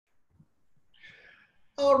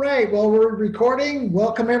All right. Well, we're recording.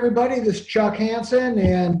 Welcome, everybody. This is Chuck Hansen.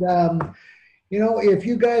 And, if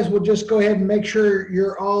you guys will just go ahead and make sure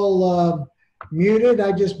you're all muted.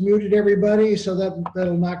 I just muted everybody so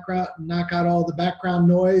that'll knock out all the background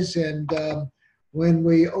noise. And when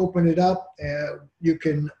we open it up, you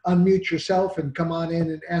can unmute yourself and come on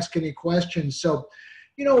in and ask any questions. So,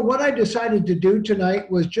 what I decided to do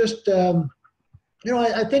tonight was just,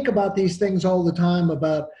 I think about these things all the time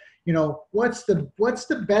about, what's the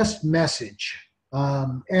best message?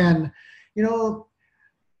 And, you know,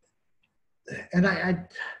 and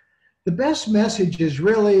the best message is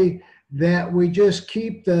really that we just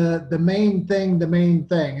keep the main thing, the main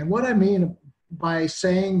thing. And what I mean by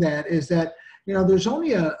saying that is that, there's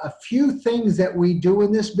only a few things that we do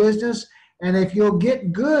in this business. And if you'll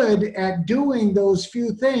get good at doing those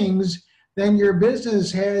few things, then your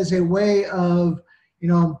business has a way of,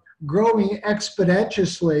 growing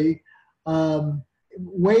exponentially,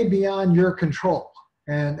 way beyond your control.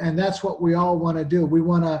 And that's what we all want to do. We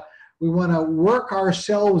want to work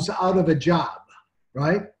ourselves out of a job,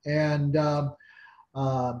 right? And the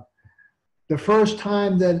first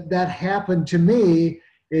time that happened to me,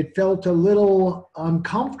 it felt a little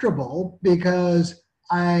uncomfortable because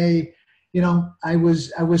I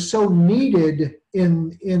was so needed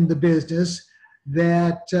in the business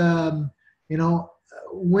that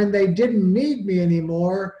when they didn't need me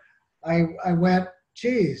anymore, I went,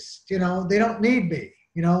 geez, they don't need me.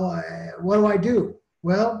 What do I do?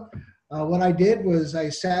 Well, what I did was I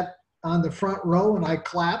sat on the front row and I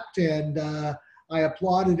clapped and I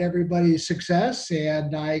applauded everybody's success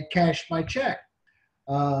and I cashed my check.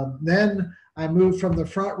 Then I moved from the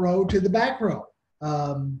front row to the back row.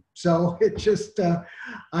 So it just,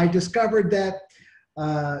 I discovered that,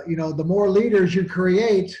 the more leaders you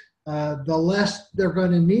create, the less they're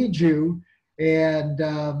going to need you. And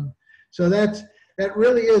so that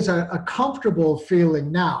really is a comfortable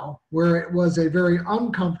feeling now, where it was a very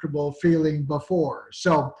uncomfortable feeling before.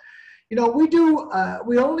 So, we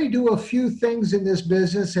only do a few things in this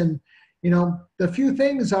business. And, the few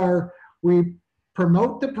things are, we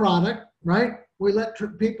promote the product, right? We let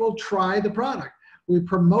people try the product. We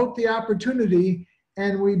promote the opportunity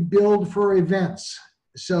and we build for events.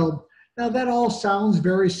 So now that all sounds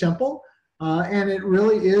very simple, and it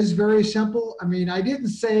really is very simple. I mean, I didn't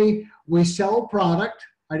say we sell product.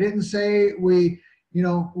 I didn't say we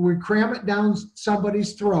cram it down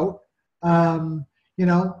somebody's throat. It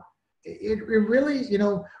really,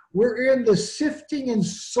 we're in the sifting and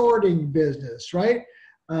sorting business, right?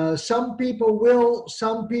 Some people will,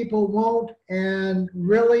 some people won't, and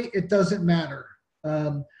really it doesn't matter.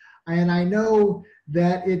 And I know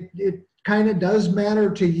that it kind of does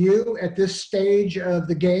matter to you at this stage of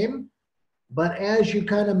the game, but as you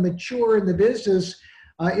kind of mature in the business,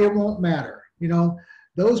 it won't matter.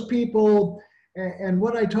 Those people, and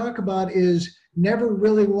what I talk about is never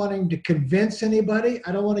really wanting to convince anybody.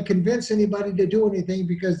 I don't want to convince anybody to do anything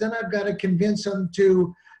because then I've got to convince them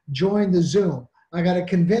to join the Zoom. I got to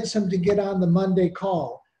convince them to get on the Monday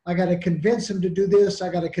call. I got to convince them to do this. I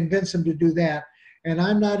got to convince them to do that. And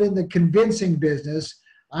I'm not in the convincing business.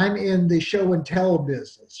 I'm in the show and tell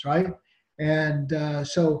business, right? And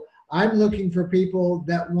so I'm looking for people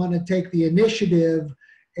that want to take the initiative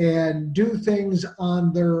and do things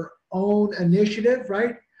on their own initiative,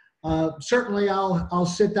 right? Certainly I'll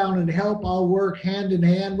sit down and help. I'll work hand in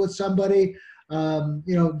hand with somebody,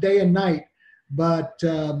 day and night. But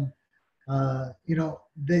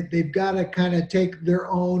they've got to kind of take their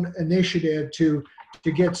own initiative to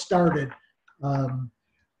get started.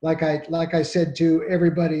 Like I said to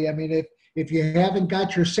everybody, I mean, if you haven't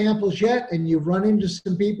got your samples yet and you've run into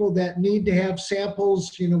some people that need to have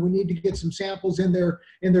samples, we need to get some samples in their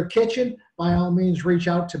kitchen, by all means, reach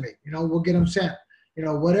out to me. We'll get them sent.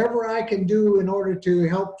 Whatever I can do in order to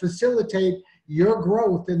help facilitate your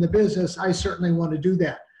growth in the business, I certainly want to do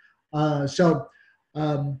that.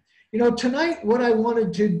 Tonight, what I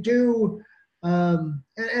wanted to do,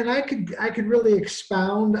 and I could really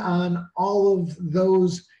expound on all of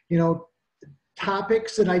those,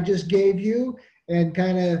 topics that I just gave you and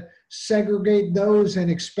kind of segregate those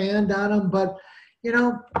and expand on them. But,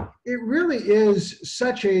 it really is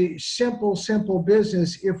such a simple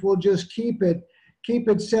business if we'll just keep it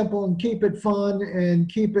simple and keep it fun and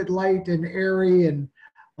keep it light and airy. And,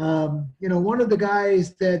 one of the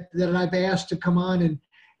guys that I've asked to come on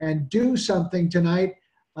and do something tonight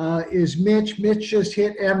is Mitch. Mitch just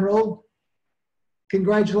hit Emerald.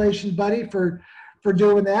 Congratulations, buddy, for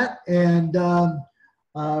doing that. And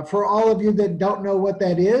for all of you that don't know what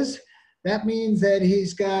that is, that means that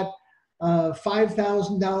he's got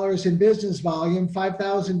 $5,000 in business volume,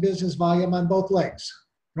 5,000 business volume on both legs.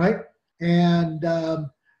 right? And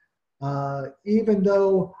even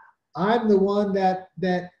though I'm the one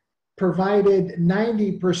that provided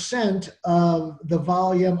 90% of the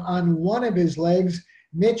volume on one of his legs,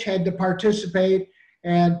 Mitch had to participate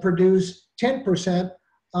and produce 10%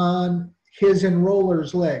 on his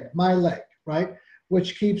enroller's leg, my leg, right?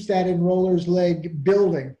 Which keeps that enroller's leg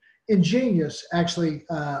building. Ingenious, actually,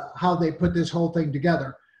 how they put this whole thing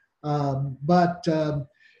together. But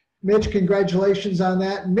Mitch, congratulations on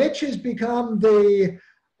that. Mitch has become the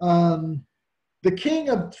king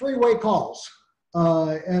of three-way calls,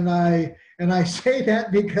 and I say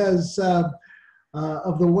that because of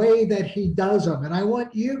the way that he does them. And I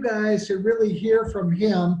want you guys to really hear from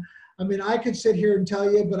him. I mean, I could sit here and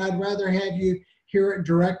tell you, but I'd rather have you hear it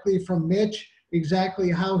directly from Mitch, exactly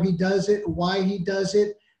how he does it, why he does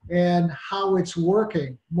it, and how it's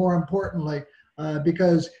working, more importantly,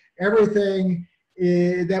 because everything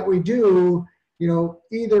that we do,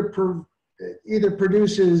 either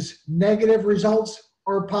produces negative results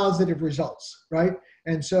or positive results, right?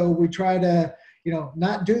 And so we try to,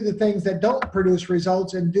 not do the things that don't produce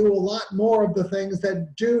results and do a lot more of the things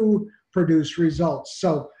that do produce results.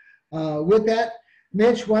 So with that,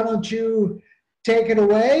 Mitch, why don't you take it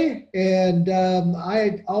away? And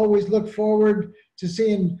I always look forward to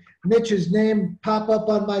seeing Mitch's name pop up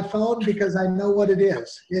on my phone because I know what it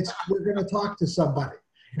is. We're going to talk to somebody.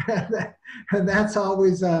 And that's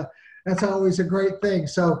always a great thing.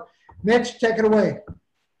 So Mitch, take it away.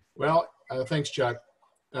 Well, thanks, Chuck.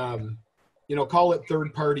 Call it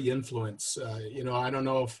third-party influence. I don't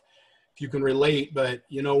know if you can relate, but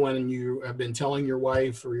when you have been telling your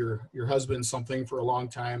wife or your husband something for a long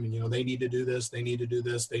time, and they need to do this, they need to do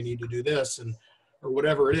this, they need to do this, and or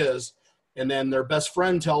whatever it is, and then their best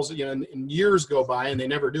friend tells and years go by and they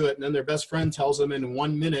never do it, and then their best friend tells them, and in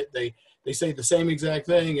 1 minute they say the same exact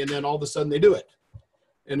thing, and then all of a sudden they do it,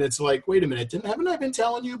 and it's like, wait a minute, haven't I been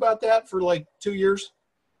telling you about that for like 2 years?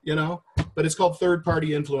 But it's called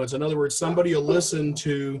third-party influence. In other words, somebody will listen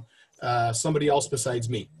to somebody else besides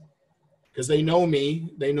me because they know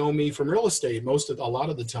me from real estate a lot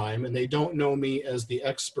of the time, and they don't know me as the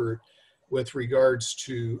expert with regards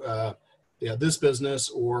to this business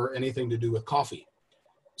or anything to do with coffee.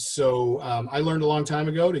 So I learned a long time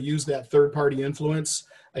ago to use that third-party influence.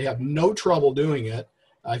 I have no trouble doing it.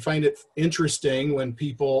 I find it interesting when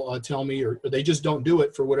people tell me, or they just don't do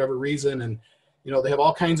it for whatever reason, and they have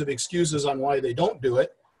all kinds of excuses on why they don't do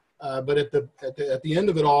it. But at the end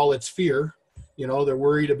of it all, it's fear. They're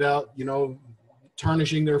worried about,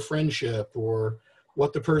 tarnishing their friendship or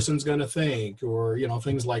what the person's going to think or,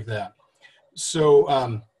 things like that.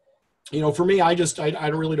 So, for me, I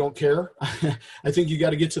really don't care. I think you got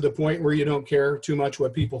to get to the point where you don't care too much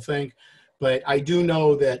what people think. But I do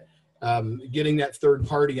know that getting that third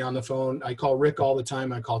party on the phone, I call Rick all the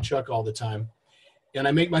time. I call Chuck all the time. And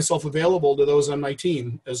I make myself available to those on my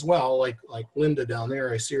team as well, like Linda down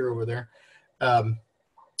there. I see her over there, and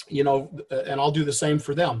I'll do the same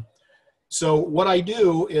for them. So what I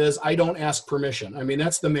do is I don't ask permission. I mean,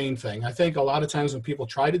 that's the main thing. I think a lot of times when people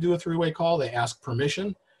try to do a three-way call, they ask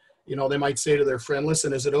permission. They might say to their friend,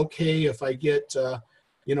 listen, is it okay if I get,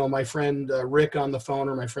 my friend Rick on the phone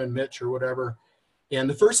or my friend Mitch or whatever? And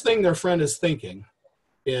the first thing their friend is thinking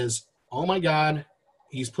is, oh my God,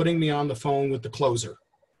 he's putting me on the phone with the closer,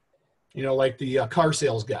 like the car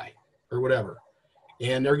sales guy or whatever.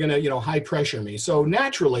 And they're going to, high pressure me. So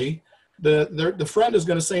naturally, the friend is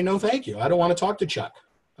going to say, no, thank you. I don't want to talk to Chuck.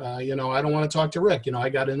 I don't want to talk to Rick. I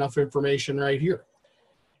got enough information right here.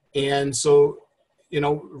 And so,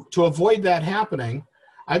 to avoid that happening,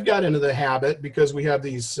 I've got into the habit because we have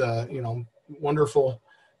these, wonderful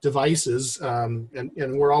devices and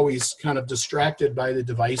we're always kind of distracted by the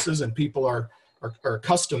devices and people are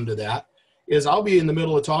accustomed to that, is I'll be in the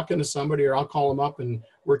middle of talking to somebody or I'll call them up and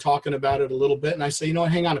we're talking about it a little bit. And I say,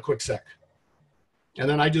 hang on a quick sec. And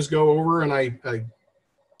then I just go over and I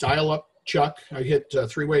dial up Chuck. I hit a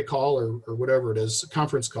three-way call or whatever it is, a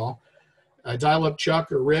conference call. I dial up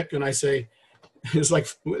Chuck or Rick and I say, it's like,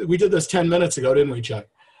 we did this 10 minutes ago, didn't we, Chuck?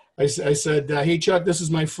 I said, hey, Chuck, this is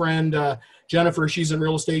my friend, Jennifer. She's in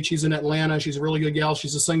real estate. She's in Atlanta. She's a really good gal.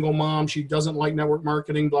 She's a single mom. She doesn't like network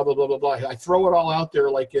marketing, blah, blah, blah, blah, blah. I throw it all out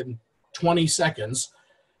there like in 20 seconds.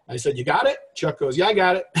 I said, you got it? Chuck goes, yeah, I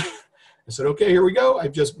got it. I said, okay, here we go.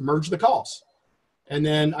 I've just merged the calls. And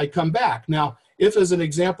then I come back. Now, if as an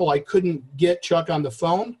example, I couldn't get Chuck on the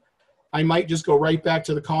phone, I might just go right back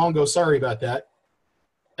to the call and go, sorry about that.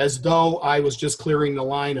 As though I was just clearing the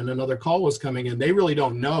line and another call was coming in. They really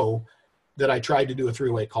don't know that I tried to do a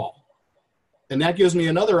three-way call. And that gives me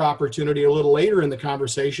another opportunity a little later in the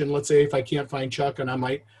conversation. Let's say if I can't find Chuck and I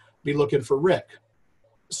might be looking for Rick.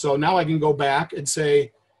 So now I can go back and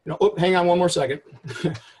say, oh, hang on one more second.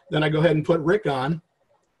 Then I go ahead and put Rick on.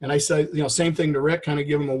 And I say, same thing to Rick, kind of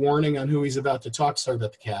give him a warning on who he's about to talk. Sorry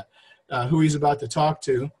about the cat. Who he's about to talk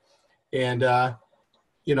to. And,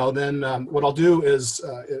 then what I'll do is,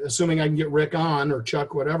 assuming I can get Rick on or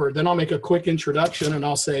Chuck, whatever, then I'll make a quick introduction and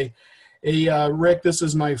I'll say, hey, Rick, this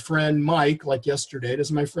is my friend Mike, like yesterday. This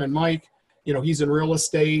is my friend Mike. He's in real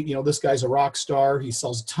estate. This guy's a rock star. He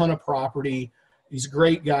sells a ton of property. He's a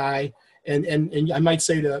great guy. And I might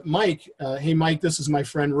say to Mike, hey, Mike, this is my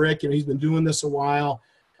friend Rick. He's been doing this a while.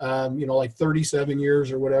 Like 37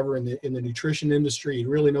 years or whatever in the nutrition industry. He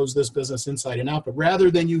really knows this business inside and out. But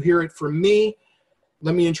rather than you hear it from me,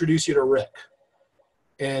 let me introduce you to Rick.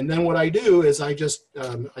 And then what I do is I just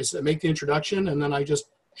make the introduction and then I just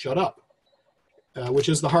shut up, which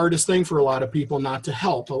is the hardest thing for a lot of people not to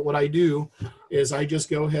help. But what I do is I just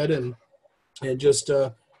go ahead and just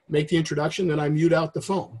make the introduction, then I mute out the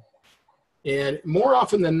phone. And more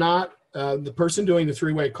often than not, the person doing the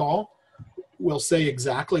three-way call will say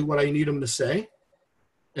exactly what I need them to say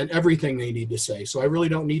and everything they need to say. So I really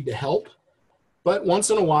don't need to help. But once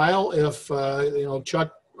in a while, if,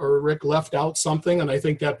 Chuck or Rick left out something and I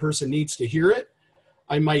think that person needs to hear it,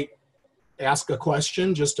 I might ask a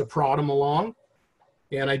question just to prod them along.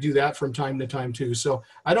 And I do that from time to time too. So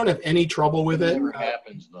I don't have any trouble with it. It never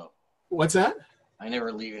happens though. What's that? I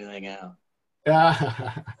never leave anything out.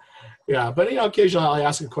 Yeah, but occasionally I'll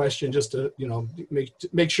ask a question just to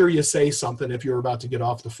make sure you say something if you're about to get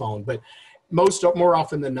off the phone. But more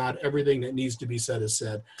often than not, everything that needs to be said is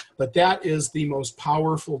said. But that is the most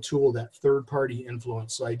powerful tool, that third-party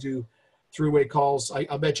influence. So I do three-way calls.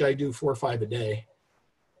 I'll bet you I do 4 or 5 a day,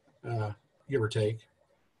 give or take.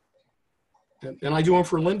 And I do them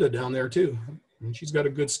for Linda down there too. And she's got a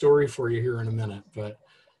good story for you here in a minute. But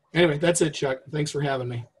anyway, that's it, Chuck. Thanks for having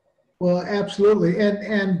me. Well, absolutely.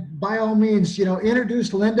 And by all means,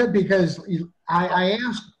 introduce Linda, because I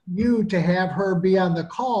asked you to have her be on the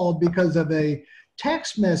call because of a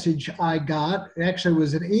text message I got. It actually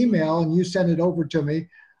was an email and you sent it over to me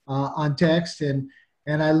on text. And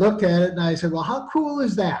I looked at it and I said, well, how cool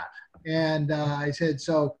is that? And I said,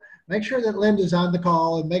 so make sure that Linda's on the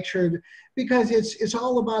call and make sure, because it's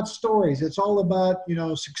all about stories. It's all about,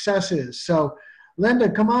 successes. So Linda,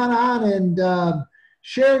 come on and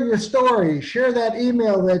share your story. Share that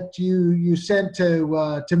email that you sent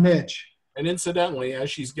to Mitch. And incidentally, as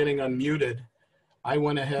she's getting unmuted, I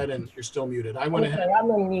went ahead and you're still muted. I went ahead. I'm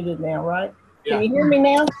unmuted now, right? Yeah. Can you hear me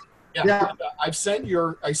now? Yeah. I've sent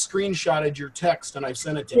I screenshotted your text and I've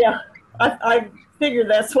sent it to you. Yeah. I figured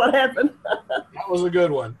that's what happened. That was a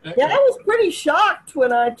good one. Yeah, I was pretty shocked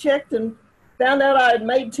when I checked and found out I had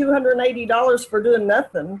made $280 for doing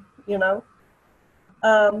nothing,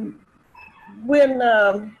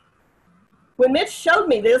 When Mitch showed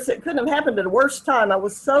me this, it couldn't have happened at a worse time. I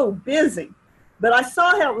was so busy, but I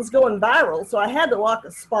saw how it was going viral, so I had to lock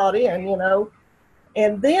a spot in,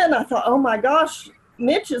 And then I thought, oh my gosh,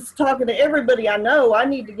 Mitch is talking to everybody I know. I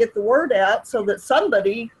need to get the word out so that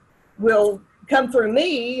somebody will come through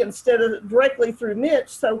me instead of directly through Mitch.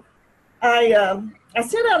 So I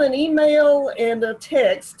sent out an email and a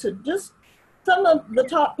text to just some of the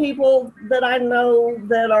top people that I know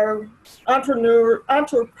that are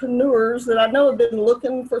entrepreneurs that I know have been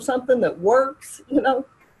looking for something that works,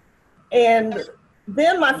 And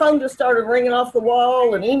then my phone just started ringing off the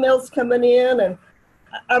wall and emails coming in, and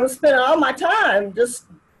I was spending all my time just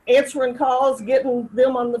answering calls, getting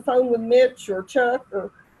them on the phone with Mitch or Chuck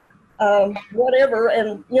or whatever.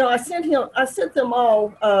 And, I sent them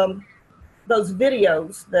all those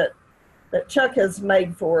videos that Chuck has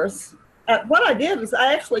made for us. What I did is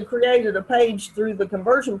I actually created a page through the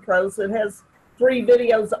Conversion Pros that has 3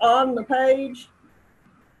 videos on the page.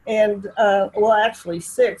 And, actually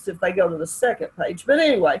 6 if they go to the second page. But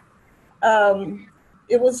anyway,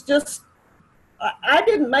 it was just, I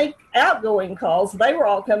didn't make outgoing calls. They were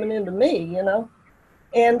all coming into me,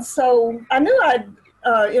 And so I knew I'd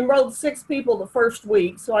enrolled 6 people the first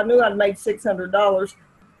week. So I knew I'd made $600.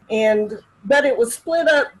 But it was split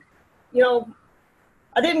up,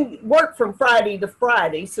 I didn't work from Friday to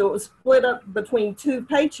Friday, so it was split up between 2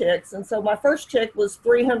 paychecks. And so my first check was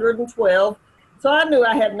 $312. So I knew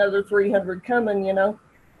I had another $300 coming, And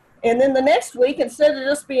then the next week, instead of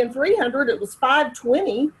just being $300, it was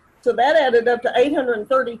 $520. So that added up to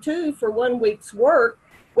 $832 for 1 week's work.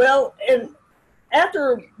 Well, and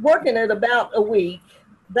after working it about a week,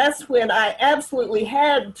 that's when I absolutely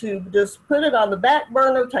had to just put it on the back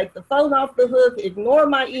burner, take the phone off the hook, ignore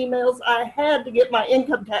my emails. I had to get my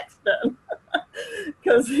income tax done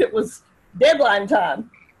because it was deadline time.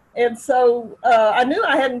 And so I knew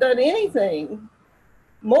I hadn't done anything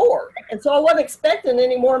more. And so I wasn't expecting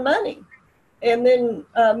any more money. And then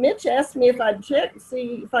Mitch asked me if I'd check to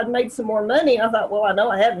see if I'd made some more money. I thought, well, I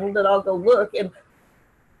know I hadn't, but I'll go look. And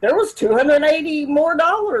there was $280 more.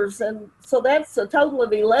 And so that's a total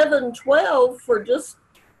of 1112 for just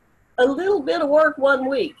a little bit of work 1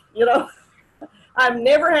 week. You know, I've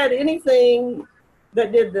never had anything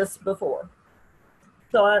that did this before.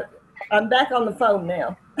 So I'm back on the phone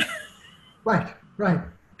now. Right, right.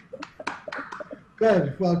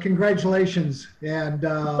 Good. Well, congratulations. And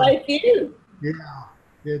Thank you. yeah,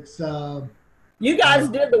 it's You guys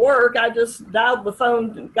did the work. I just dialed the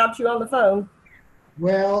phone and got you on the phone.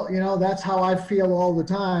 well, you know, that's how I feel all the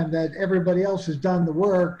time, that everybody else has done the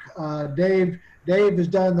work. Dave has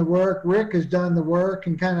done the work. Rick has done the work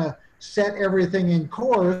and kind of set everything in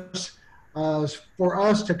course for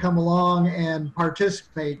us to come along and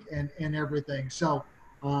participate in everything. So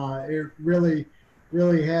it really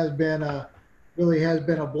has been a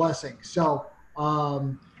blessing. So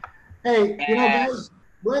hey, you know, guys,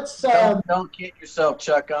 let's Don't kid yourself,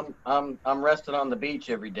 Chuck. I'm resting on the beach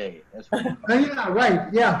every day. That's what yeah,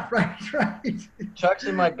 right. Yeah, right. Chuck's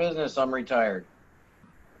in my business. I'm retired.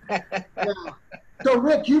 Yeah. So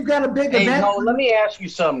Rick, you've got a big Hey, event. no, let me ask you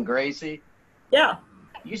something, Gracie. Yeah.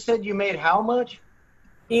 You said you made how much?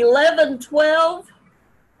 1112.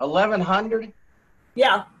 1,100?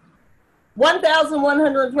 Yeah.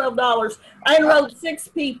 $1,112. I enrolled 6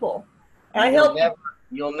 people. I helped.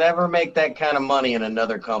 You'll never make that kind of money in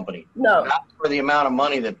another company. No. Not for the amount of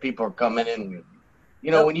money that people are coming in with.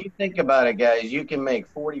 You know, when you think about it, guys, you can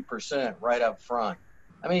make 40% right up front.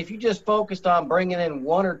 I mean, if you just focused on bringing in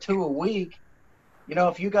 1 or 2 a week, you know,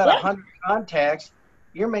 if you got 100 contacts,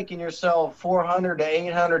 you're making yourself $400 to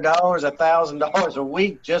 $800, $1,000 a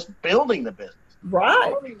week just building the business.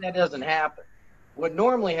 Right. Normally that doesn't happen. What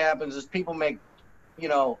normally happens is people make, you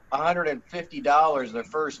know, $150 their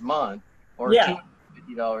first month, or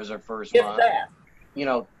 $250 their first month. That. You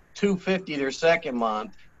know, $250 their second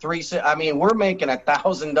month. I mean, we're making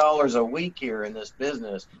 $1,000 a week here in this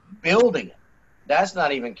business building it. That's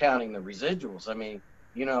not even counting the residuals. I mean,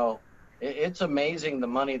 you know, it's amazing the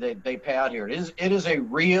money that they pay out here. It is a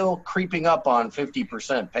real creeping up on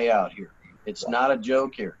 50% payout here. It's not a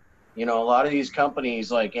joke here. You know, a lot of these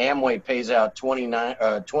companies like Amway pays out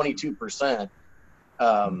 22%.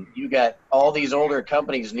 You got all these older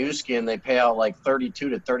companies, New Skin, they pay out like 32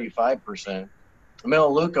 to 35%.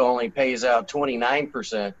 Melaleuca only pays out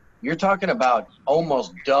 29%. You're talking about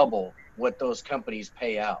almost double what those companies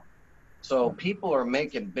pay out. So people are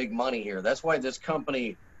making big money here. That's why this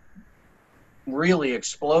company really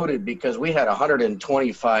exploded, because we had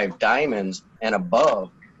 125 diamonds and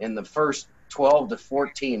above in the first 12 to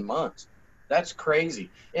 14 months. That's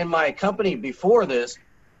crazy. In my company before this,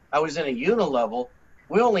 I was in a unilevel.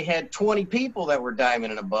 We only had 20 people that were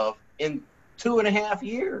diamond and above in 2.5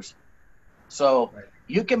 years. So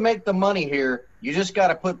you can make the money here. You just got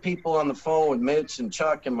to put people on the phone with Mitch and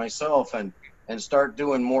Chuck and myself and start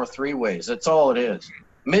doing more 3-ways. That's all it is.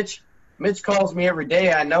 Mitch calls me every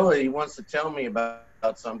day. I know that he wants to tell me about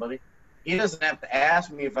somebody. He doesn't have to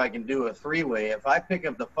ask me if I can do a 3-way. If I pick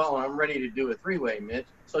up the phone, I'm ready to do a 3-way, Mitch.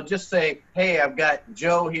 So just say, hey, I've got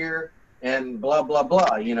Joe here and blah, blah,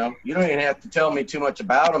 blah. You know, you don't even have to tell me too much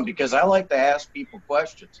about them, because I like to ask people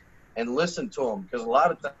questions and listen to them, because a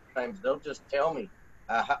lot of times they'll just tell me,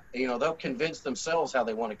 you know, they'll convince themselves how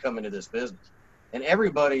they want to come into this business. And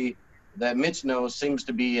everybody that Mitch knows seems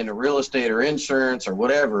to be into real estate or insurance or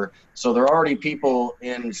whatever. So they're already people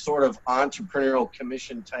in sort of entrepreneurial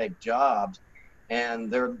commission type jobs,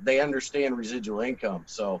 and they understand residual income.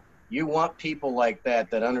 So you want people like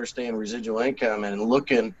that understand residual income and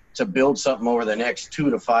looking to build something over the next 2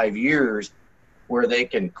 to 5 years where they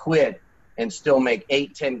can quit and still make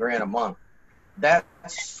 8-10 grand a month. That's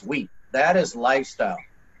sweet. That is lifestyle.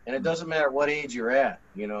 And it doesn't matter what age you're at.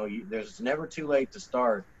 You know, there's never too late to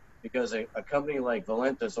start, because a company like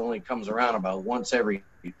Valentis only comes around about once every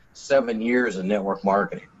 7 years in network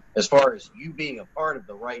marketing. As far as you being a part of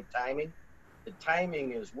the right timing, the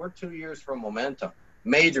timing is we're 2 years from momentum,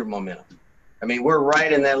 major momentum. I mean, we're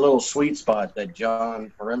right in that little sweet spot that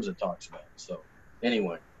John Paremza talks about. So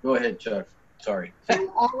anyway, go ahead, Chuck. Sorry. I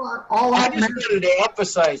just wanted to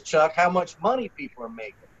emphasize, Chuck, how much money people are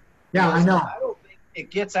making. Yeah, I know. I don't think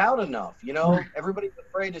it gets out enough. You know, everybody's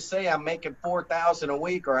afraid to say I'm making $4,000 a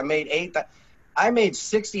week, or I made $8,000. I made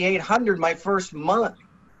 $6,800 my first month.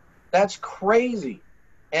 That's crazy.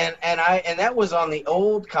 And that was on the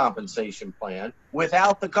old compensation plan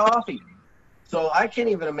without the coffee. So I can't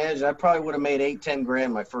even imagine. I probably would have made 8-10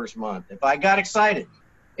 grand my first month if I got excited.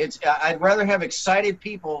 I'd rather have excited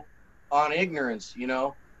people on ignorance, you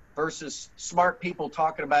know, versus smart people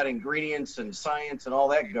talking about ingredients and science and all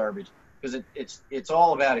that garbage, because it's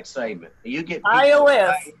all about excitement. You get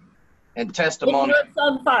iOS and testimony, ignorance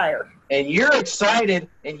on fire, and you're excited,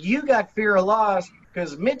 and you got fear of loss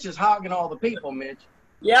because Mitch is hogging all the people, Mitch.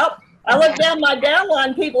 Yep. I look down my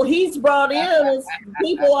downline people he's brought in as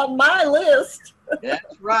people on my list.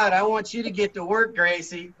 That's right. I want you to get to work,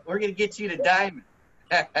 Gracie. We're going to get you to diamond.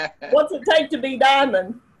 What's it take to be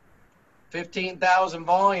diamond? 15,000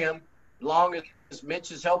 volume, as long as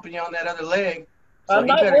Mitch is helping you on that other leg. So I'm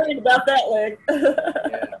not worried about that leg.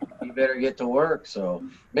 Yeah, you better get to work. So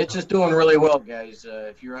Mitch is doing really well, guys,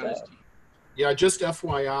 if you're on his team. Yeah, just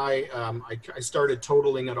FYI, I started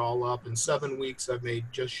totaling it all up. In 7 weeks, I've made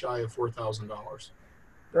just shy of $4,000.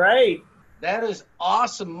 Great. That is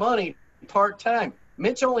awesome money part-time.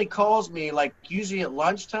 Mitch only calls me like usually at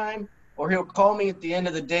lunchtime, or he'll call me at the end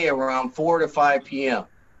of the day around 4 to 5 p.m.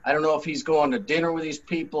 I don't know if he's going to dinner with these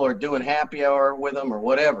people or doing happy hour with them or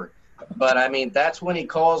whatever. But, I mean, that's when he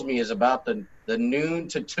calls me, is about the noon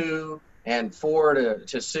to 2 and 4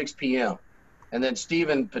 to 6 p.m. And then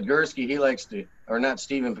Stephen Podgorski, he likes to, or not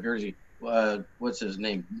Stephen Podgorski, what's his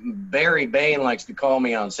name? Barry Bain likes to call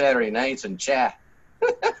me on Saturday nights and chat.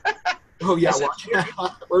 Oh, yeah.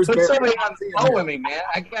 Where's Put Barry? somebody on the phone with me, man.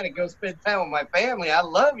 I got to go spend time with my family. I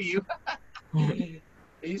love you.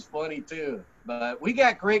 He's funny, too. But we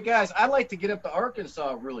got great guys. I'd like to get up to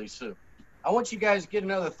Arkansas really soon. I want you guys to get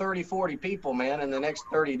another 30, 40 people, man, in the next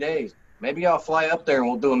 30 days. Maybe I'll fly up there and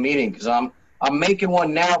we'll do a meeting, because I'm making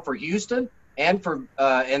one now for Houston. And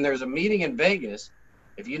and there's a meeting in Vegas.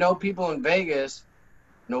 If you know people in Vegas,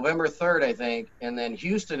 November 3rd, I think, and then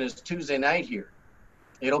Houston is Tuesday night here.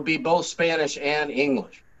 It'll be both Spanish and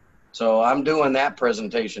English. So I'm doing that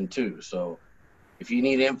presentation too. So if you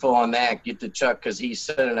need info on that, get to Chuck, because he's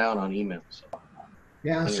sending it out on email. So,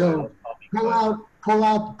 Yeah. anyway, So pull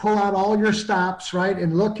out all your stops, right,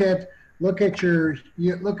 and look at your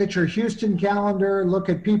Houston calendar. Look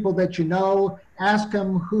at people that you know. Ask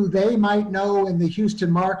them who they might know in the Houston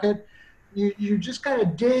market. You just got to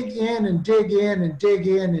dig in and dig in and dig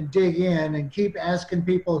in and dig in and keep asking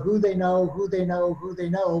people who they know,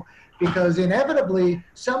 because inevitably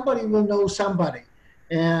somebody will know somebody.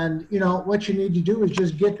 And what you need to do is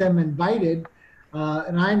just get them invited.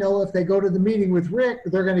 And I know if they go to the meeting with Rick,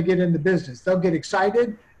 they're going to get in the business. They'll get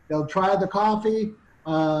excited. They'll try the coffee.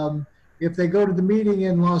 If they go to the meeting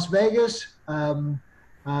in Las Vegas,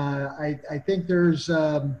 I think there's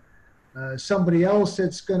somebody else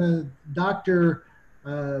that's going to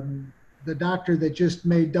the doctor that just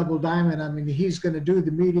made Double Diamond. I mean, he's going to do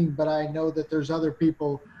the meeting, but I know that there's other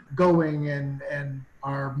people going and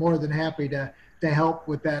are more than happy to help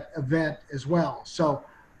with that event as well. So,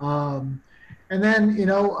 and then,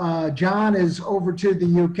 John is over to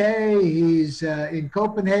the UK. He's in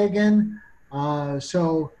Copenhagen.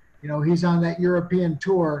 So, he's on that European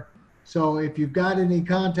tour. So if you've got any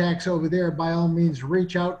contacts over there, by all means,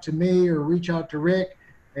 reach out to me or reach out to Rick,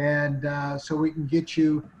 and so we can get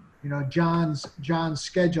you, John's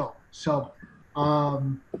schedule. So,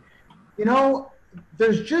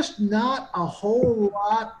 there's just not a whole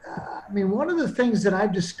lot. I mean, one of the things that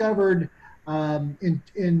I've discovered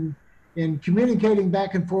in communicating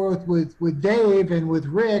back and forth with Dave and with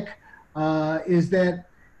Rick is that,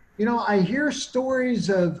 I hear stories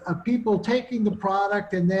of people taking the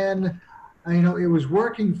product and then, it was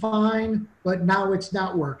working fine, but now it's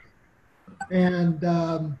not working. And,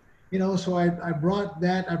 so I brought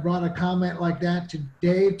a comment like that to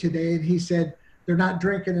Dave today, and he said, they're not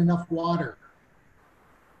drinking enough water.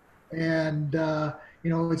 And,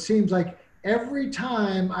 it seems like every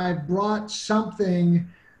time I brought something,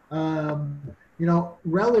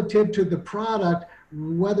 relative to the product,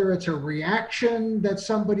 whether it's a reaction that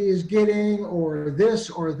somebody is getting or this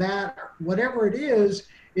or that, whatever it is,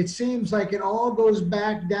 it seems like it all goes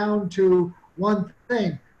back down to one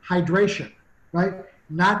thing: hydration, right?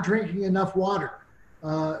 Not drinking enough water.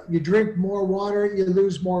 You drink more water, you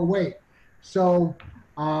lose more weight. So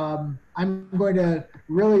I'm going to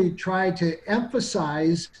really try to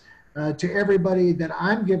emphasize to everybody that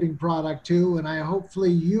I'm giving product to, and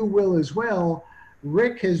hopefully you will as well.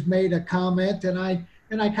 Rick has made a comment, and I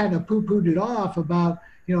kind of poo-pooed it off about,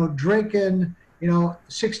 drinking,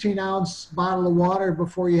 16-ounce bottle of water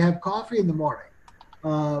before you have coffee in the morning.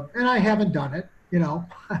 And I haven't done it,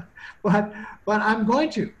 but I'm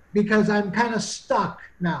going to, because I'm kind of stuck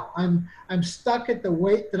now. I'm stuck at the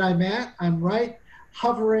weight that I'm at. I'm right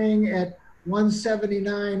hovering at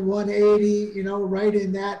 179, 180, right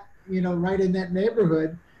in that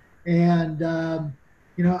neighborhood. And,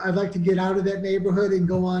 I'd like to get out of that neighborhood and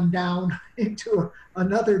go on down into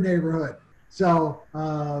another neighborhood. So,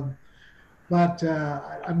 but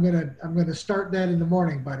I'm gonna start that in the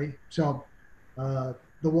morning, buddy. So, the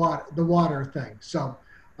water thing. So,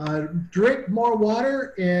 drink more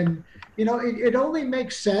water, and it only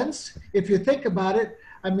makes sense if you think about it.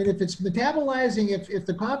 I mean, if it's metabolizing, if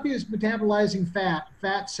the coffee is metabolizing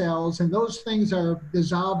fat cells, and those things are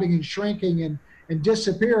dissolving and shrinking and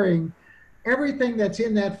disappearing, everything that's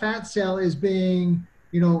in that fat cell is being,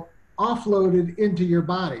 offloaded into your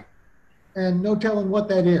body, and no telling what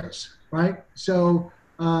that is, right? So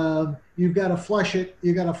you've got to flush it.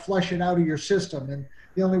 You got to flush it out of your system, and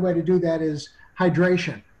the only way to do that is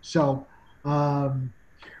hydration. So,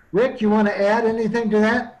 Rick, you want to add anything to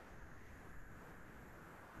that?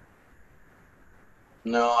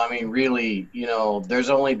 No, I mean, really, there's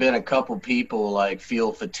only been a couple people like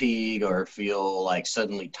feel fatigue or feel like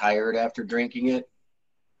suddenly tired after drinking it.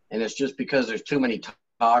 And it's just because there's too many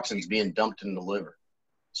toxins being dumped in the liver.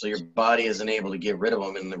 So your body isn't able to get rid of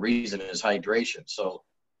them. And the reason is hydration. So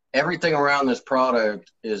everything around this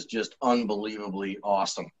product is just unbelievably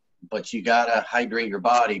awesome. But you got to hydrate your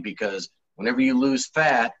body, because whenever you lose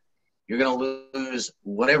fat, you're going to lose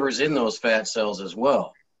whatever's in those fat cells as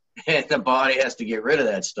well. And the body has to get rid of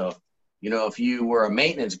that stuff. If you were a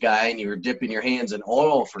maintenance guy and you were dipping your hands in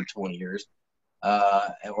oil for 20 years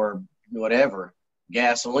or whatever,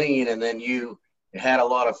 gasoline, and then you had a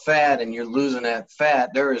lot of fat and you're losing that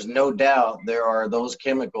fat, there is no doubt there are those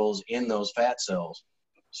chemicals in those fat cells.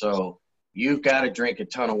 So you've got to drink a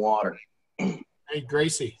ton of water. Hey,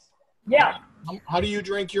 Gracie. Yeah. How do you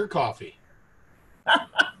drink your coffee?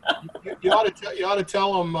 You ought to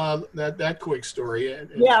tell them that quick story.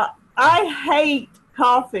 Yeah, I hate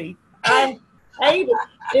coffee. I hate it.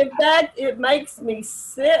 In fact, it makes me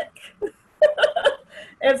sick.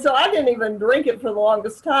 And so I didn't even drink it for the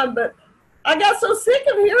longest time. But I got so sick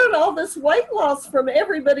of hearing all this weight loss from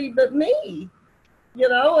everybody but me,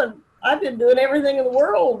 and I've been doing everything in the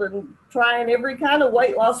world and trying every kind of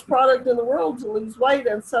weight loss product in the world to lose weight.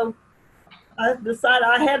 And so I decided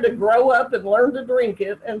I had to grow up and learn to drink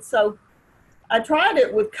it. And so I tried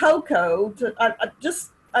it with cocoa.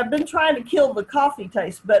 I've been trying to kill the coffee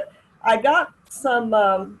taste, but I got some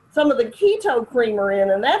of the keto creamer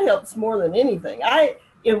in, and that helps more than anything.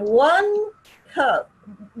 In one cup,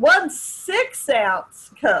 1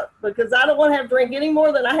 6-ounce cup, because I don't want to have to drink any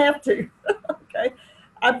more than I have to. Okay,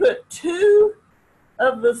 I put 2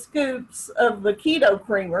 of the scoops of the keto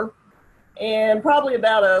creamer, and probably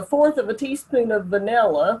about 1/4 of a teaspoon of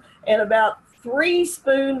vanilla, and about 3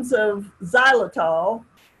 spoons of xylitol,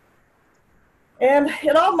 and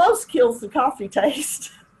it almost kills the coffee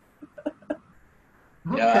taste.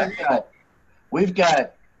 Yeah, we've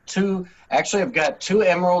got 2. Actually, I've got 2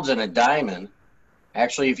 emeralds and a diamond.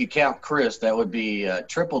 Actually, if you count Chris, that would be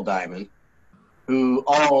triple diamond, who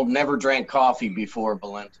all never drank coffee before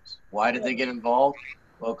Valentis. Why did they get involved?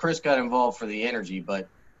 Well, Chris got involved for the energy, but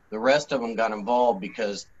the rest of them got involved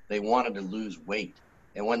because they wanted to lose weight.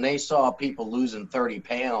 And when they saw people losing 30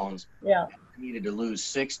 pounds, needed to lose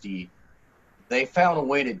 60, they found a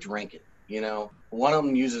way to drink it. One of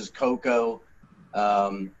them uses cocoa.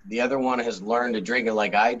 The other one has learned to drink it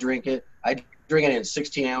like I drink it. I drink it in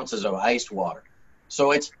 16 ounces of iced water.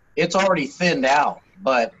 So it's already thinned out,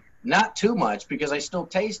 but not too much, because I still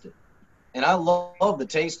taste it. And I love the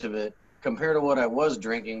taste of it compared to what I was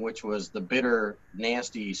drinking, which was the bitter,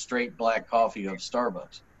 nasty, straight black coffee of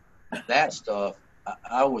Starbucks. That stuff,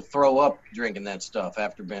 I would throw up drinking that stuff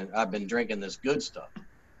after I've been drinking this good stuff,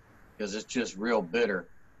 because it's just real bitter.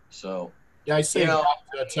 So yeah, I say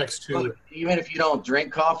text too. Look, even if you don't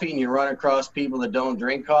drink coffee and you run across people that don't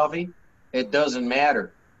drink coffee, it doesn't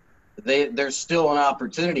matter. There's still an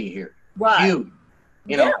opportunity here. Right. Huge.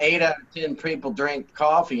 8 out of 10 people drink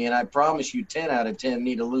coffee, and I promise you 10 out of 10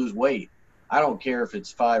 need to lose weight. I don't care if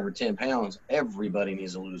it's 5 or 10 pounds. Everybody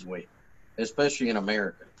needs to lose weight, especially in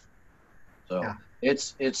America. So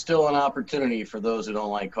it's still an opportunity for those who don't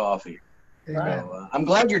like coffee. Right. So, I'm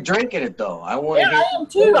glad you're drinking it, though. I want to hear. I am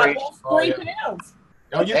too. I lost 3 pounds.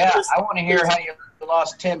 I want to hear how you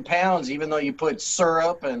lost 10 pounds, even though you put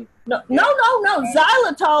syrup and. No.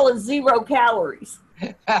 Xylitol is 0 calories.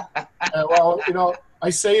 Well, I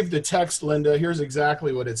saved the text, Linda. Here's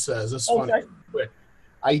exactly what it says. This is funny. Quick.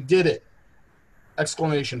 I did it!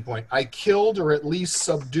 Exclamation point. I killed, or at least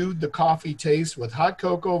subdued, the coffee taste with hot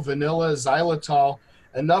cocoa, vanilla, xylitol,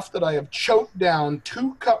 enough that I have choked down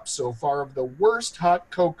 2 cups so far of the worst hot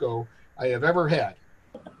cocoa I have ever had.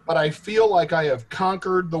 But I feel like I have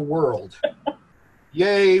conquered the world.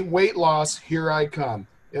 Yay, weight loss, here I come.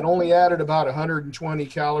 It only added about 120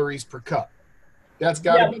 calories per cup. That's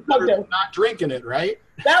got to Yeah, be the better than cocoa. not drinking it, right?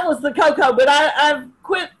 That was the cocoa, but I've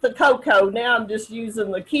quit the cocoa. Now I'm just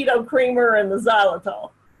using the keto creamer and the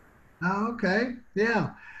xylitol. Oh, okay.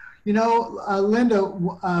 Yeah. You know, Linda,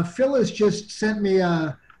 Phyllis just sent me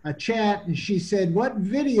a chat and she said, what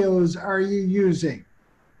videos are you using?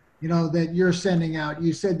 You know, that you're sending out.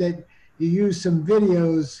 You said that you use some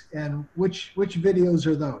videos, and which videos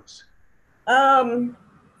are those?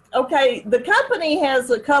 Okay, the company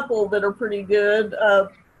has a couple that are pretty good.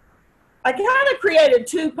 I kind of created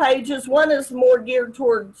 2 pages. One is more geared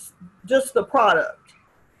towards just the product,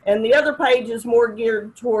 and the other page is more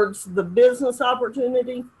geared towards the business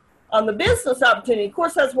opportunity. On the business opportunity, of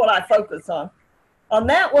course, that's what I focus on. On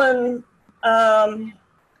that one,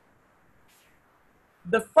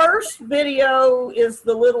 the first video is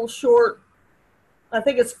the little short, I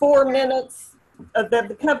think it's 4 minutes, that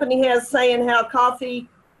the company has saying how coffee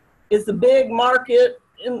is the big market,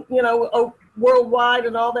 in, you know, worldwide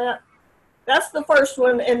and all that. That's the first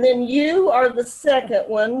one. And then you are the second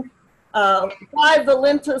one. Why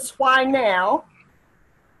Valentis, why now?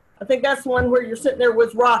 I think that's the one where you're sitting there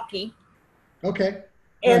with Rocky. Okay.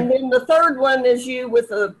 And Right. then the third one is you with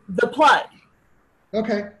the play.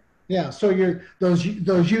 Okay. Yeah. So you're those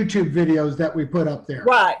YouTube videos that we put up there.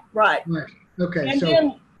 Right, right. Right. Okay. And So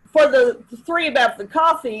then for the 3 about the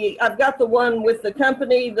coffee, I've got the one with the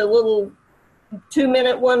company, the little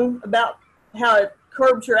 2-minute one about how it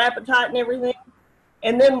curbs your appetite and everything.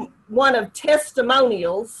 And then one of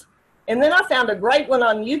testimonials. And then I found a great one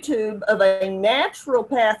on YouTube of a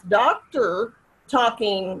naturopath doctor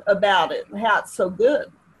talking about it and how it's so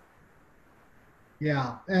good.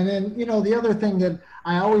 yeah, and then you know the other thing that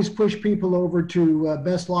I always push people over to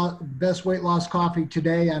Best Weight Loss Coffee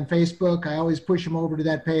Today on Facebook. I always push them over to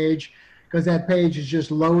that page because that page is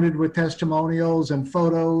just loaded with testimonials and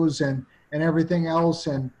photos and everything else,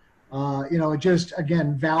 and you know, it just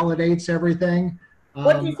again validates everything.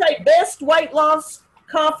 What did you say? Best weight loss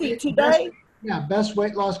coffee today? Best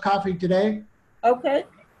Weight Loss Coffee Today. Okay.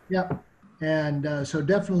 Yep. And so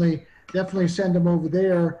definitely send them over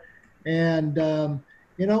there. And,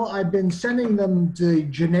 you know, I've been sending them the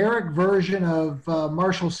generic version of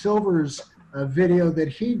Marshall Silver's video that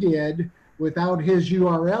he did without his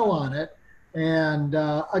URL on it. And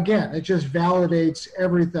again, it just validates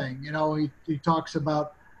everything. You know, he talks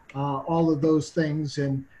about all of those things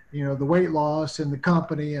and, you know, the weight loss and the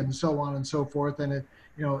company and so on and so forth. And it,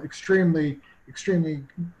 you know, extremely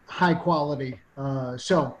high quality. You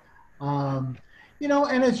know,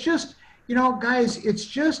 and it's just, you know, guys, it's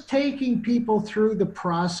just taking people through the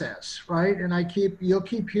process, right? And you'll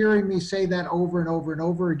keep hearing me say that over and over and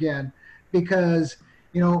over again, because,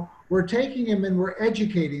 you know, we're taking them and we're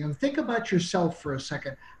educating them. Think about yourself for a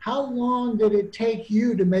second. How long did it take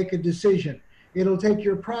you to make a decision? It'll take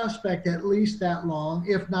your prospect at least that long,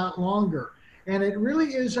 if not longer. And it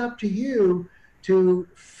really is up to you to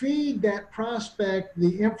feed that prospect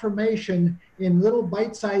the information in little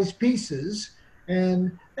bite-sized pieces.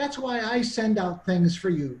 And that's why I send out things for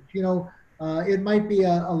you. You know, it might be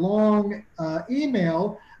a long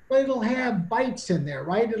email, but it'll have bites in there,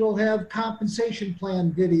 right? It'll have compensation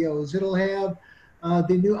plan videos. It'll have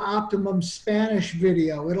the new Optimum Spanish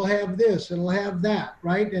video. It'll have this, it'll have that,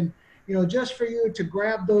 right? And, you know, just for you to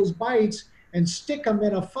grab those bites and stick them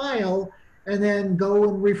in a file and then go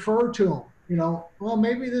and refer to them. You know, well,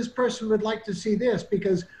 maybe this person would like to see this,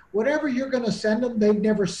 because whatever you're going to send them, they've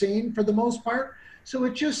never seen for the most part. So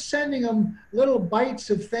it's just sending them little bites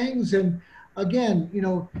of things. And again, you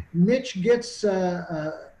know, Mitch gets,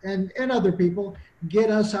 and other people get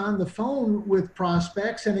us on the phone with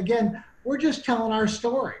prospects. And again, we're just telling our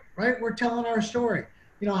story, right? We're telling our story.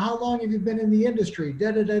 You know, how long have you been in the industry?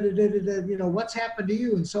 You know, what's happened to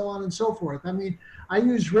you, and so on and so forth. I mean, I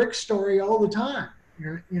use Rick's story all the time,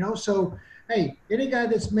 you know, so, hey, any guy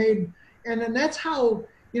that's made, and then that's how,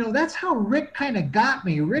 you know, that's how Rick kind of got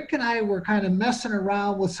me. Rick and I were kind of messing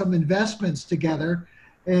around with some investments together.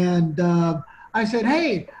 And I said,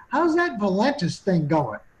 hey, how's that Valentis thing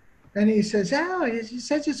going? And he says, oh, he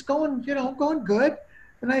says it's going, you know, going good.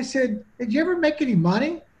 And I said, did you ever make any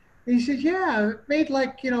money? And he said, yeah, it made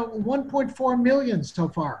like, you know, 1.4 million so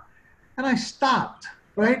far. And I stopped,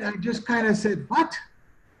 right? I just kind of said, what?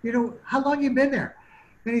 You know, how long you been there?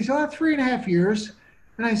 And he said, oh, 3.5 years.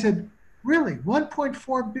 And I said, really,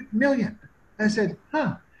 1.4 million? I said,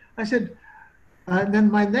 huh. I said, and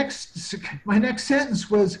then my next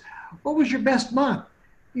sentence was, what was your best month?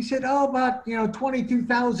 He said, oh, about, you know,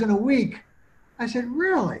 22,000 a week. I said,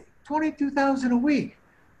 really? 22,000 a week?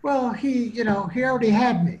 Well, he already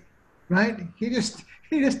had me, right? He just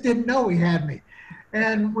didn't know he had me.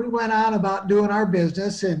 And we went on about doing our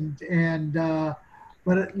business, and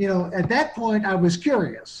But you know, at that point, I was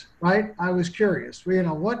curious, right? I was curious. You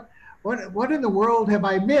know, what in the world have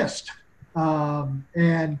I missed?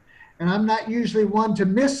 And I'm not usually one to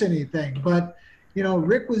miss anything, but you know,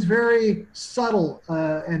 Rick was very subtle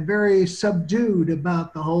and very subdued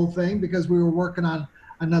about the whole thing because we were working on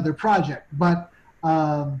another project. But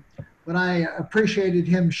I appreciated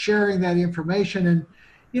him sharing that information, and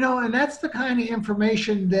you know, and that's the kind of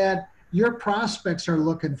information that your prospects are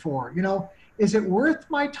looking for. You know, is it worth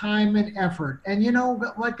my time and effort? And you know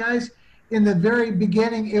what, guys, in the very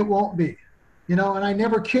beginning, it won't be. You know, and I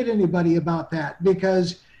never kid anybody about that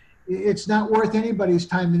because it's not worth anybody's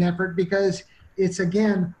time and effort because it's,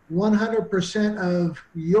 again, 100% of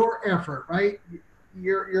your effort, right?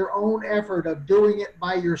 Your own effort of doing it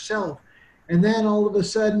by yourself. And then all of a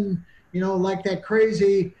sudden, you know, like that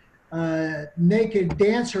crazy naked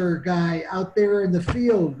dancer guy out there in the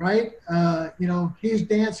field, right? You know, he's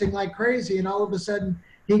dancing like crazy and all of a sudden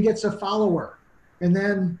he gets a follower. And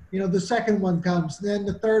then, you know, the second one comes, then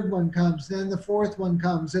the third one comes, then the fourth one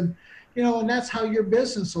comes. And, you know, and that's how your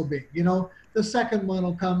business will be. You know, the second one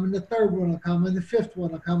will come and the third one will come and the fifth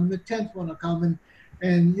one will come and the 10th one will come.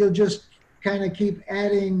 And you'll just kind of keep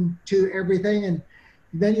adding to everything. And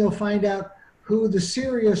then you'll find out who the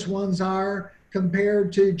serious ones are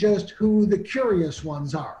compared to just who the curious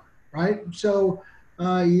ones are, right? So,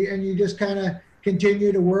 and you just kind of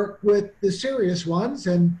continue to work with the serious ones,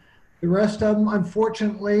 and the rest of them,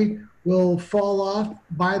 unfortunately, will fall off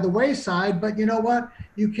by the wayside. But you know what?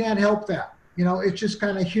 You can't help that. You know, it's just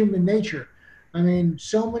kind of human nature. I mean,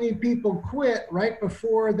 so many people quit right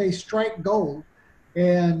before they strike gold,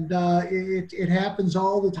 and it happens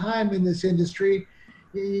all the time in this industry.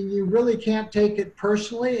 You really can't take it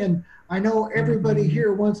personally, and I know everybody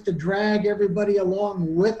here wants to drag everybody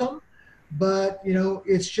along with them, but you know,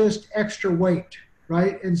 it's just extra weight,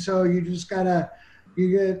 right? And so you just gotta,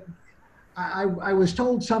 I was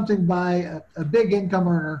told something by a big income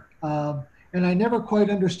earner, and I never quite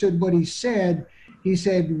understood what he said. He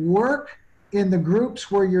said, work in the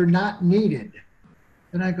groups where you're not needed.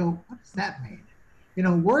 And I go, what does that mean? You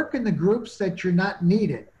know, work in the groups that you're not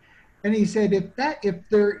needed. And he said, if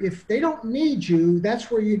they don't need you, that's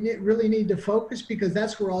where you really need to focus because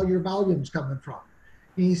that's where all your volume's coming from.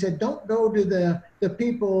 And he said, don't go to the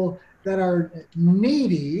people that are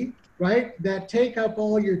needy, right? That take up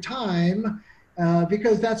all your time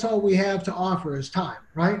because that's all we have to offer is time,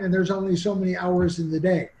 right? And there's only so many hours in the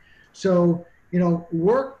day. So, you know,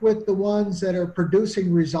 work with the ones that are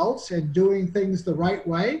producing results and doing things the right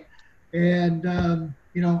way. And,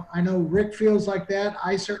 you know, I know Rick feels like that.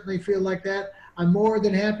 I certainly feel like that. I'm more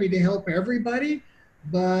than happy to help everybody,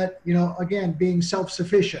 but, you know, again, being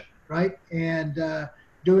self-sufficient, right? And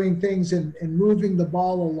doing things and moving the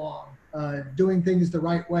ball along, doing things the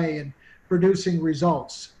right way and producing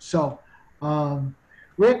results. So,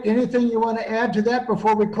 Rick, anything you want to add to that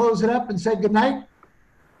before we close it up and say goodnight?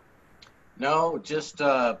 No, just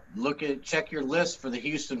check your list for the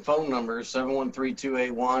Houston phone number,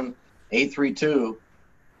 713-281-832.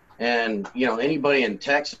 And, you know, anybody in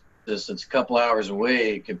Texas that's a couple hours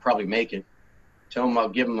away could probably make it. Tell them I'll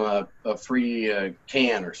give them a free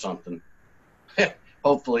can or something.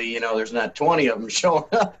 Hopefully, you know, there's not 20 of them showing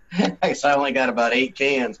up. I only got about 8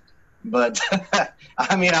 cans. But,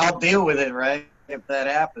 I mean, I'll deal with it, right, if that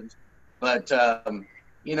happens. But,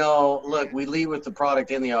 you know, look, we lead with the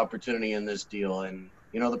product and the opportunity in this deal. And,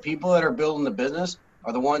 you know, the people that are building the business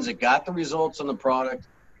are the ones that got the results on the product,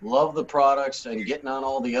 love the products and getting on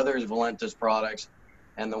all the other Valentis products,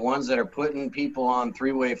 and the ones that are putting people on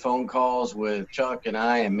 3-way phone calls with Chuck and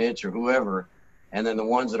I and Mitch or whoever, and then the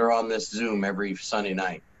ones that are on this Zoom every Sunday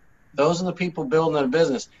night. Those are the people building a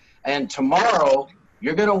business. And tomorrow,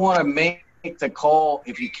 you're going to want to make the call,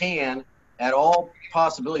 if you can, at all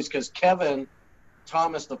possibilities, because Kevin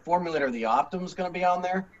Thomas, the formulator of the Optum, is going to be on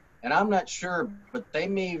there. And I'm not sure, but they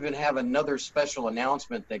may even have another special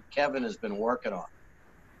announcement that Kevin has been working on.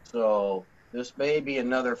 So this may be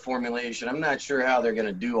another formulation. I'm not sure how they're going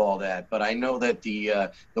to do all that, but I know that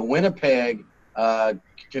the Winnipeg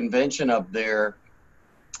convention up there,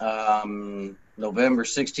 November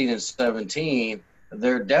 16 and 17,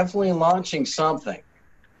 they're definitely launching something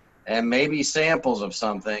and maybe samples of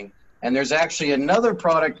something. And there's actually another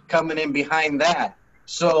product coming in behind that.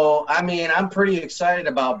 So, I mean, I'm pretty excited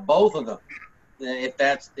about both of them.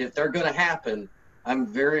 If they're going to happen, I'm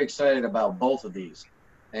very excited about both of these.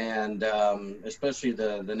 And especially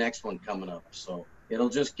the next one coming up. So it'll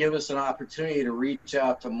just give us an opportunity to reach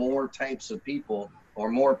out to more types of people or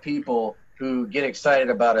more people who get excited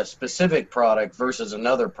about a specific product versus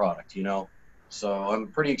another product, you know. So I'm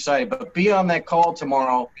pretty excited. But be on that call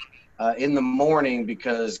tomorrow. in the morning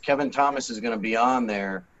because Kevin Thomas is going to be on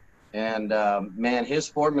there. And man, his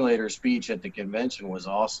formulator speech at the convention was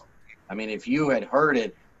awesome. I mean, if you had heard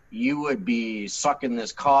it, you would be sucking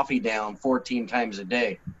this coffee down 14 times a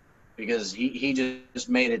day, because he just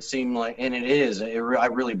made it seem like, and it is, I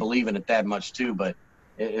really believe in it that much too, but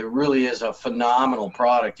it really is a phenomenal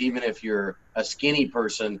product. Even if you're a skinny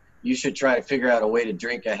person, you should try to figure out a way to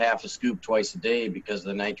drink a half a scoop twice a day because of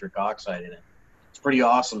the nitric oxide in it. It's pretty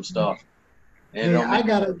awesome stuff. And Yeah, I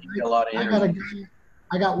got a lot of energy.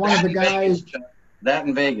 I got one of the guys. That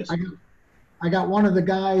in Vegas. I got one of the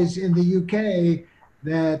guys in the UK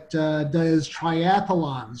that does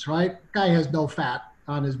triathlons, right? Guy has no fat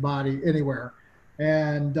on his body anywhere.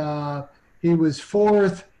 And he was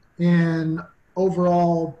 4th in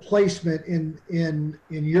overall placement in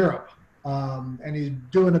Europe. And he's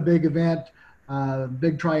doing a big event,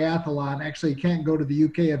 big triathlon. Actually, he can't go to the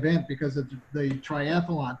UK event because of the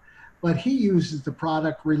triathlon. But he uses the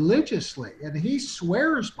product religiously, and he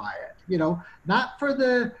swears by it, you know, not for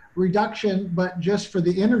the reduction, but just for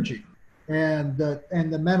the energy and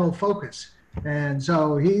the mental focus. And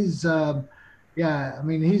so he's, yeah, I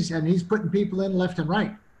mean, he's putting people in left and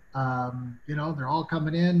right. You know, they're all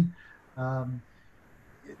coming in.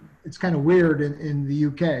 It's kind of weird in the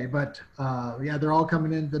UK, but yeah, they're all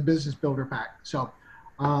coming into the Business Builder Pack. So,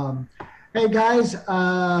 hey guys,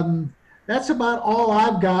 that's about all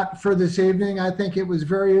I've got for this evening. I think it was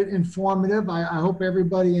very informative. I hope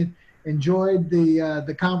everybody enjoyed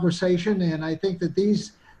the conversation, and I think that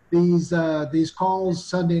these calls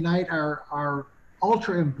Sunday night are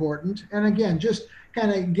ultra important. And again, just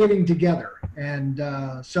kind of getting together. And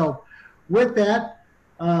so, with that,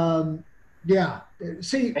 yeah.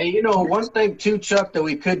 See, hey, you know, one thing too, Chuck, that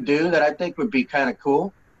we could do that I think would be kind of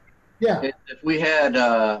cool. Yeah. If we had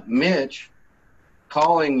Mitch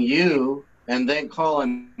calling you and then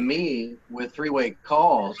calling me with 3-way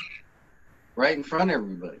calls right in front of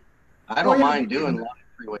everybody. I don't mind doing live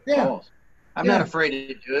 3-way calls. I'm not afraid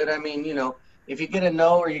to do it. I mean, you know, if you get a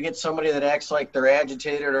no or you get somebody that acts like they're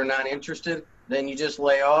agitated or not interested, then you just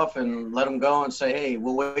lay off and let them go and say, hey,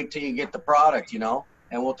 we'll wait till you get the product, you know,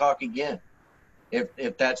 and we'll talk again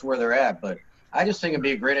if that's where they're at. But I just think it'd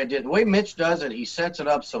be a great idea. The way Mitch does it, he sets it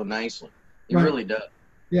up so nicely. He really does.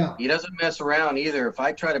 Yeah. He doesn't mess around either. If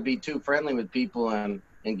I try to be too friendly with people and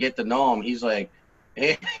get to know him, he's like,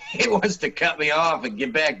 he wants to cut me off and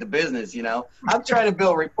get back to business, you know. I'm trying to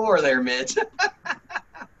build rapport there, Mitch.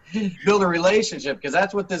 Build a relationship, because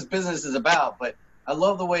that's what this business is about. But I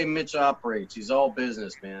love the way Mitch operates. He's all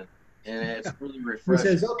business, man. And it's really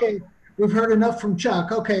refreshing. He says, okay, we've heard enough from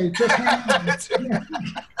Chuck. Okay, just hang on.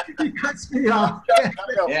 He cuts me off.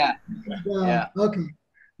 Yeah. Okay.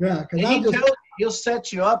 Yeah, because he'll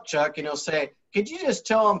set you up, Chuck, and he'll say, could you just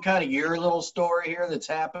tell him kind of your little story here that's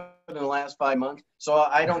happened in the last 5 months? So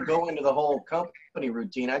I don't go into the whole company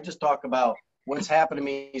routine. I just talk about what's happened to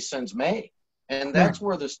me since May. And that's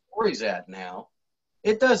where the story's at now.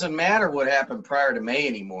 It doesn't matter what happened prior to May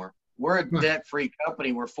anymore. We're a debt-free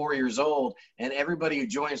company. We're 4 years old. And everybody who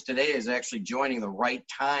joins today is actually joining the right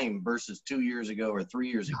time versus 2 years ago or 3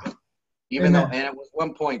 years ago. Even though, and it was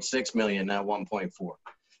 1.6 million, not 1.4.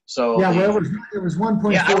 So yeah, well, it was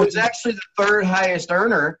 1.4. Yeah, I was actually the 3rd highest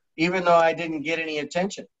earner, even though I didn't get any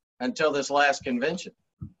attention until this last convention.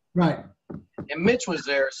 Right. And Mitch was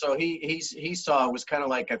there, so he saw it was kind of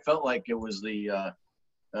like, I felt like it was the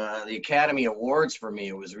Academy Awards for me.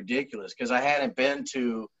 It was ridiculous because I hadn't been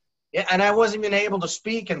to, and I wasn't even able to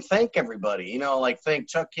speak and thank everybody. You know, like thank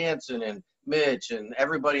Chuck Hansen and Mitch and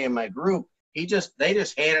everybody in my group. They just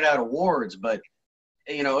handed out awards, but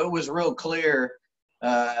you know, it was real clear.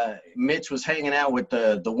 Mitch was hanging out with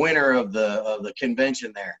the winner of the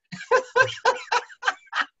convention there.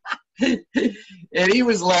 And he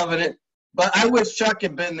was loving it. But I wish Chuck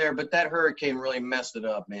had been there, but that hurricane really messed it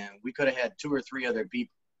up, man. We could have had 2 or 3 other people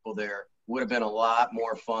there. Would have been a lot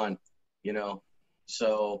more fun, you know.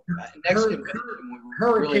 So next convention, we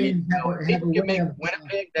really need to know. If people can make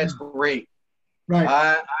Winnipeg, that's great.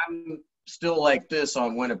 Right. I'm still like this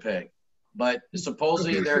on Winnipeg. But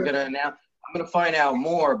supposedly they're going to announce. I'm going to find out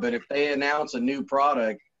more, but if they announce a new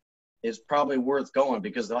product, it's probably worth going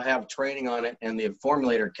because they'll have training on it, and the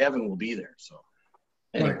formulator, Kevin, will be there. So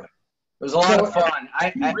anyway, it was a lot of fun.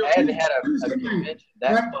 I hadn't had a convention.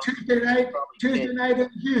 Tuesday night in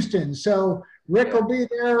Houston. So Rick will be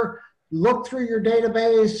there. Look through your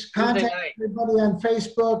database, contact everybody on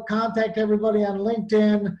Facebook, contact everybody on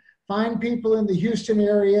LinkedIn, find people in the Houston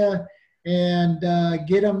area, and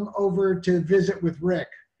get them over to visit with Rick.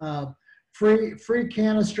 Free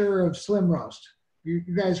canister of Slim Roast. You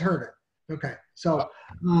guys heard it. Okay. So,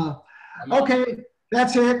 okay,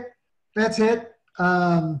 that's it. that's it.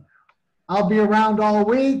 I'll be around all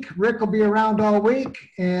week. Rick will be around all week.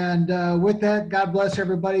 And with that, God bless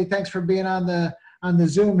everybody. Thanks for being on the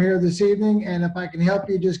Zoom here this evening. And if I can help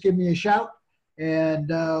you, just give me a shout, and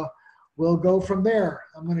we'll go from there.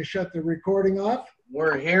 I'm going to shut the recording off.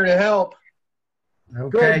 We're here to help.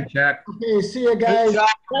 Okay, Good. Chuck. Okay, see you guys. Good job.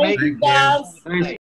 Thank you, Thank you. guys. Thanks.